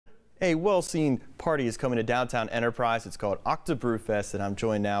A well-seen party is coming to downtown Enterprise. It's called OctoBREWfest, and I'm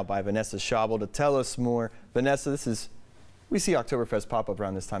joined now by Vanessa Schabel to tell us more. Vanessa, we see Octoberfest pop up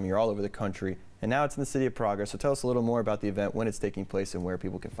around this time of year all over the country, and now it's in the city of Progress. So tell us a little more about the event, when it's taking place, and where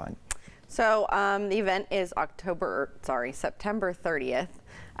people can find it. So the event is September 30th.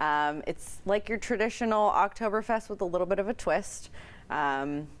 It's like your traditional Octoberfest with a little bit of a twist.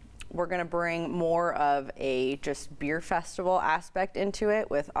 We're going to bring more of a just beer festival aspect into it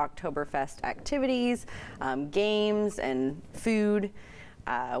with Octoberfest activities, games, and food.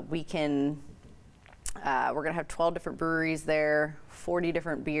 We're going to have 12 different breweries there, 40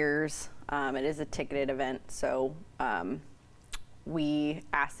 different beers. It is a ticketed event, so we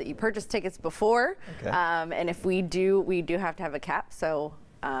ask that you purchase tickets before. Okay. And if we do have to have a cap, so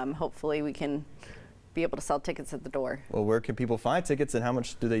hopefully we can be able to sell tickets at the door. Well, where can people find tickets, and how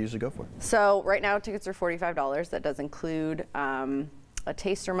much do they usually go for? So right now tickets are $45. That does include a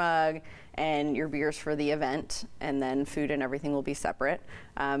taster mug and your beers for the event, and then food and everything will be separate.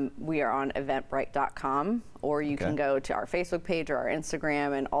 We are on eventbrite.com, or you can go to our Facebook page or our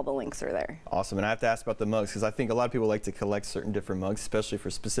Instagram, and all the links are there. Awesome. And I have to ask about the mugs, because I think a lot of people like to collect certain different mugs, especially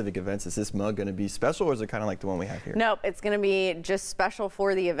for specific events. Is this mug going to be special, or is it kind of like the one we have here? Nope, it's going to be just special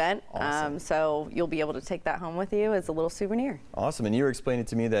for the event. Awesome. So you'll be able to take that home with you as a little souvenir. Awesome. And you were explaining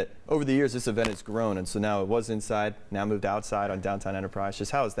to me that over the years this event has grown, and so now it was inside, now moved outside on downtown Enterprise.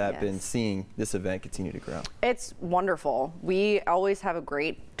 Just how has that been, seeing this event continue to grow? It's wonderful. We always have a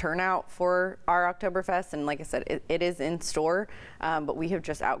great turnout for our Octoberfest, and like I said, it is in store, but we have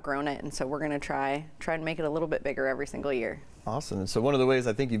just outgrown it, and so we're going to try and make it a little bit bigger every single year. Awesome. And so one of the ways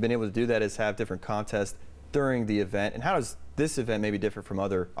I think you've been able to do that is have different contests during the event. And how does this event maybe differ from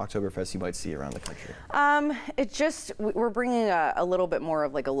other Octoberfests you might see around the country? We're bringing a little bit more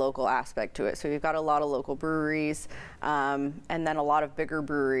of like a local aspect to it. So we've got a lot of local breweries, and then a lot of bigger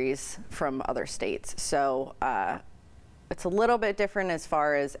breweries from other states. So it's a little bit different as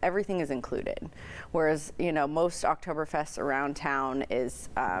far as everything is included. Whereas, you know, most Oktoberfests around town is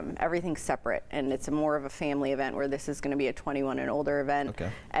everything's separate, and it's more of a family event, where this is going to be a 21 and older event. Okay.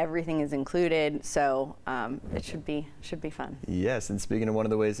 Everything is included, so it should be fun. Yes, and speaking of one of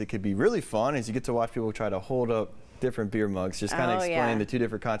the ways it could be really fun is you get to watch people try to hold up different beer mugs. Just kind of explain the two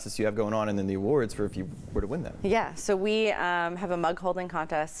different contests you have going on, and then the awards for if you were to win them. Yeah, so we have a mug holding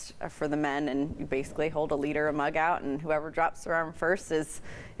contest for the men, and you basically hold a liter of mug out, and whoever drops their arm first is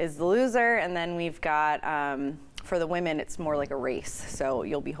the loser. And then we've got for the women, it's more like a race. So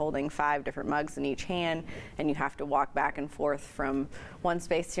you'll be holding 5 different mugs in each hand, and you have to walk back and forth from one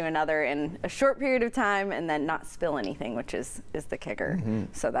space to another in a short period of time, and then not spill anything, which is the kicker.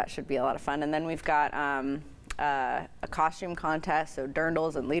 So that should be a lot of fun. And then we've got a costume contest, so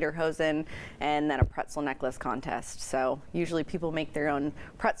dirndls and lederhosen, and then a pretzel necklace contest. So usually people make their own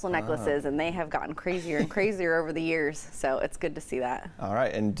pretzel necklaces, and they have gotten crazier and crazier over the years, so it's good to see that. All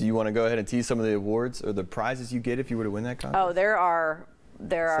right, and do you want to go ahead and tease some of the awards or the prizes you get if you were to win that contest? Oh, there are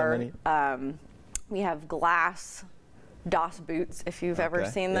we have glass DOS boots, if you've ever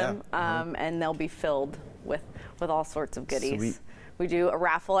seen them, and they'll be filled with all sorts of goodies. Sweet. We do a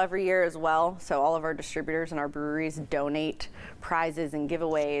raffle every year as well, so all of our distributors and our breweries donate prizes and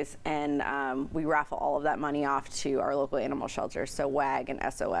giveaways, and we raffle all of that money off to our local animal shelters, so WAG and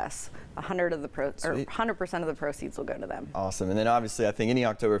SOS. 100% of the proceeds will go to them. Awesome. And then obviously I think any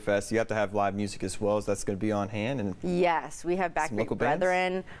Octoberfest, you have to have live music as well, so that's going to be on hand. And yes, we have Backbeat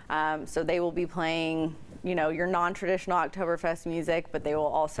Brethren, so they will be playing, you know, your non-traditional Octoberfest music, but they will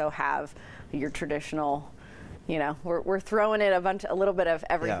also have your traditional. You know, we're throwing it a little bit of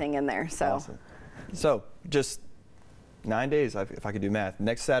everything in there. So, awesome. So just 9 days, if I could do math.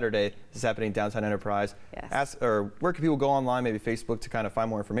 Next Saturday, this is happening downtown Enterprise. Yes. Where can people go online, maybe Facebook, to kind of find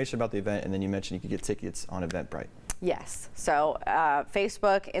more information about the event? And then you mentioned you could get tickets on Eventbrite. Yes. So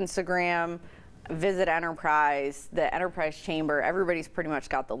Facebook, Instagram, visit Enterprise, the Enterprise Chamber. Everybody's pretty much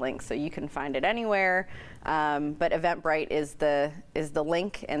got the link, so you can find it anywhere. But Eventbrite is the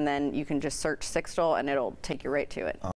link, and then you can just search Sixtel, and it'll take you right to it.